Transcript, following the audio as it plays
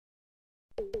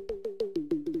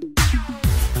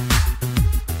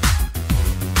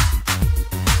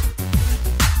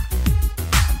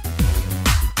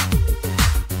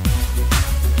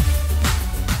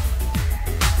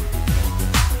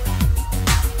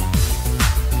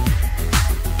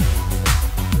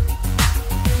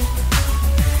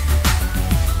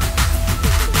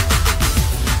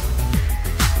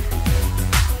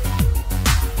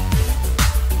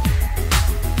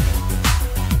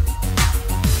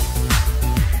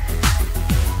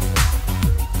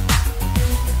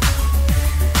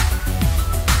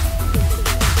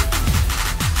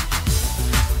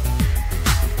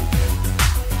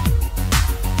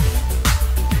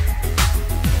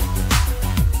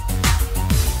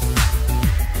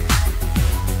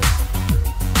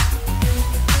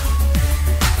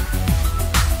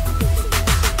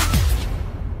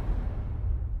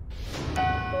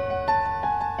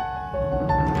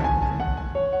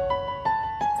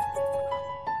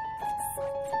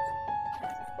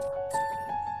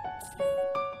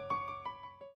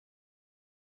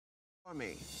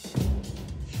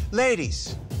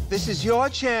Ladies, this is your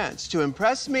chance to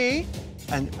impress me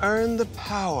and earn the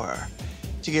power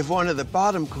to give one of the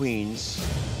bottom queens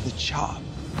the chop.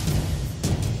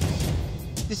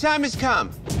 The time has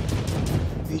come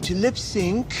for you to lip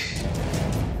sync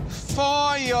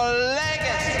for your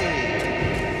legacy.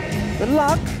 Good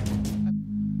luck.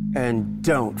 And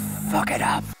don't fuck it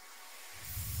up.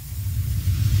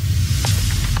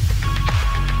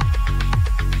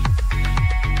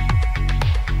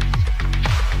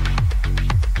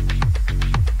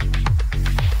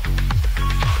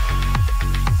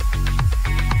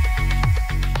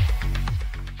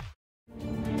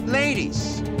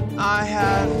 Ladies, I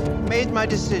have made my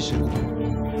decision.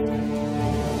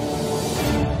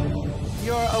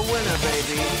 You're a winner,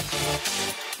 baby.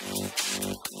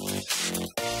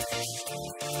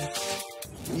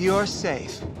 You're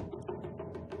safe.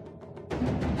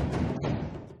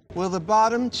 Will the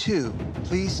bottom two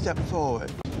please step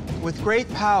forward? With great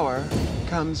power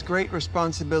comes great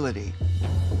responsibility.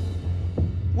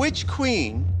 Which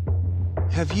queen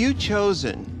have you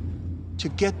chosen to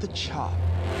get the chop?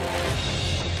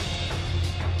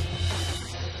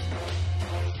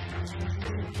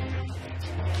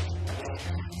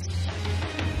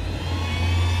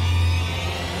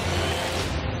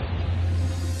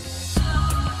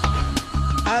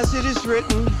 As it is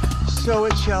written, so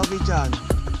it shall be done.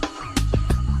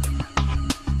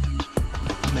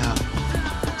 Now,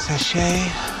 sashay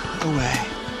away.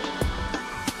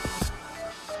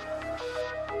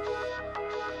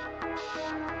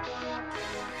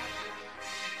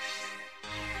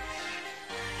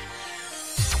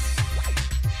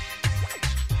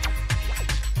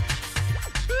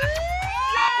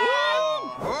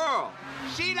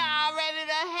 She already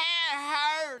done had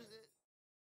hers.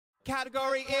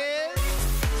 Category is